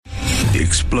The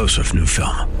explosive new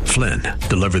film, Flynn,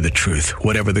 Deliver the Truth,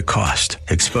 Whatever the Cost,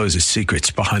 exposes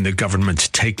secrets behind the government's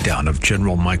takedown of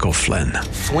General Michael Flynn.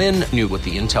 Flynn knew what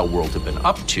the intel world had been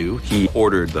up to. He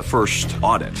ordered the first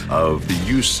audit of the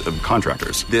use of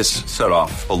contractors. This set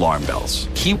off alarm bells.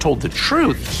 He told the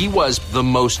truth. He was the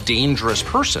most dangerous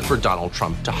person for Donald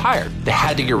Trump to hire. They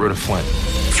had to get rid of Flynn.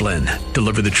 Flynn,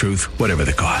 Deliver the Truth, Whatever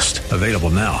the Cost. Available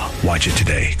now. Watch it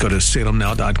today. Go to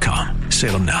salemnow.com.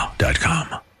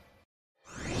 salemnow.com.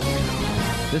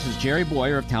 This is Jerry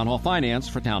Bowyer of Town Hall Finance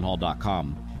for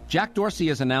townhall.com. Jack Dorsey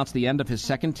has announced the end of his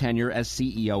second tenure as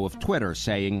CEO of Twitter,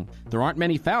 saying, "There aren't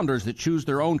many founders that choose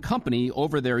their own company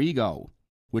over their ego,"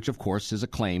 which, of course, is a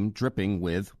claim dripping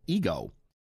with ego.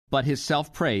 But his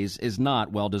self-praise is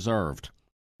not well-deserved.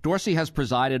 Dorsey has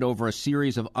presided over a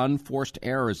series of unforced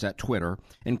errors at Twitter,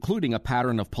 including a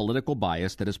pattern of political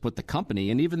bias that has put the company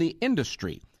and even the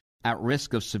industry at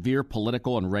risk of severe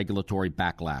political and regulatory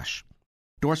backlash.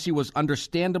 Dorsey was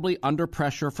understandably under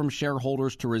pressure from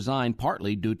shareholders to resign,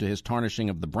 partly due to his tarnishing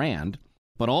of the brand,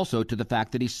 but also to the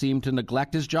fact that he seemed to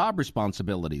neglect his job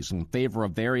responsibilities in favor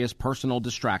of various personal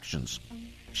distractions.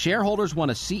 Shareholders want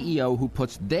a CEO who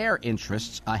puts their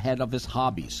interests ahead of his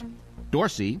hobbies.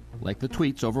 Dorsey, like the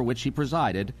tweets over which he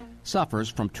presided, suffers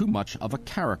from too much of a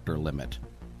character limit.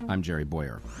 I'm Jerry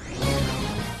Bowyer.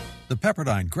 The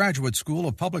Pepperdine Graduate School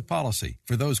of Public Policy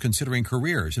for those considering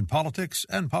careers in politics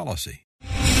and policy.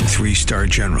 3-star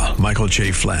General Michael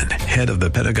J. Flynn, head of the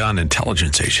Pentagon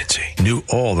Intelligence Agency, knew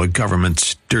all the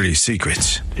government's dirty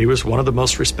secrets. He was one of the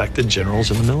most respected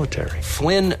generals in the military.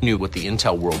 Flynn knew what the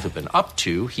intel world had been up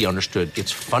to. He understood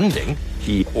its funding.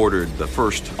 He ordered the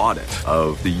first audit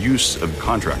of the use of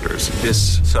contractors.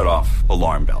 This set off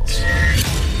alarm bells.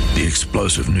 The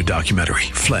explosive new documentary,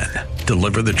 Flynn,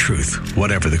 Deliver the Truth,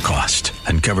 Whatever the Cost,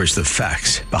 uncovers the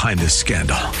facts behind this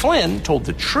scandal. Flynn told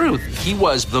the truth. He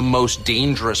was the most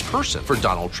dangerous person for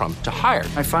Donald Trump to hire.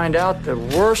 I find out the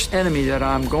worst enemy that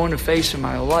I'm going to face in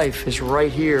my life is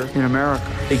right here in America.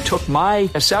 They took my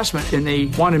assessment and they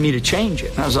wanted me to change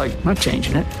it. And I was like, I'm not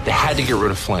changing it. They had to get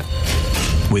rid of Flynn.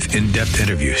 With in-depth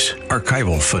interviews,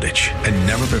 archival footage, and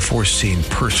never-before-seen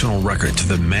personal records of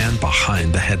the man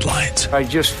behind the headlines. I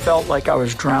just felt like I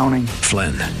was drowning.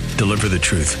 Flynn, Deliver the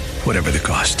Truth, Whatever the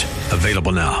Cost.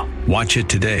 Available now. Watch it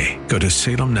today. Go to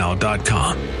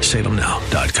salemnow.com.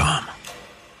 salemnow.com.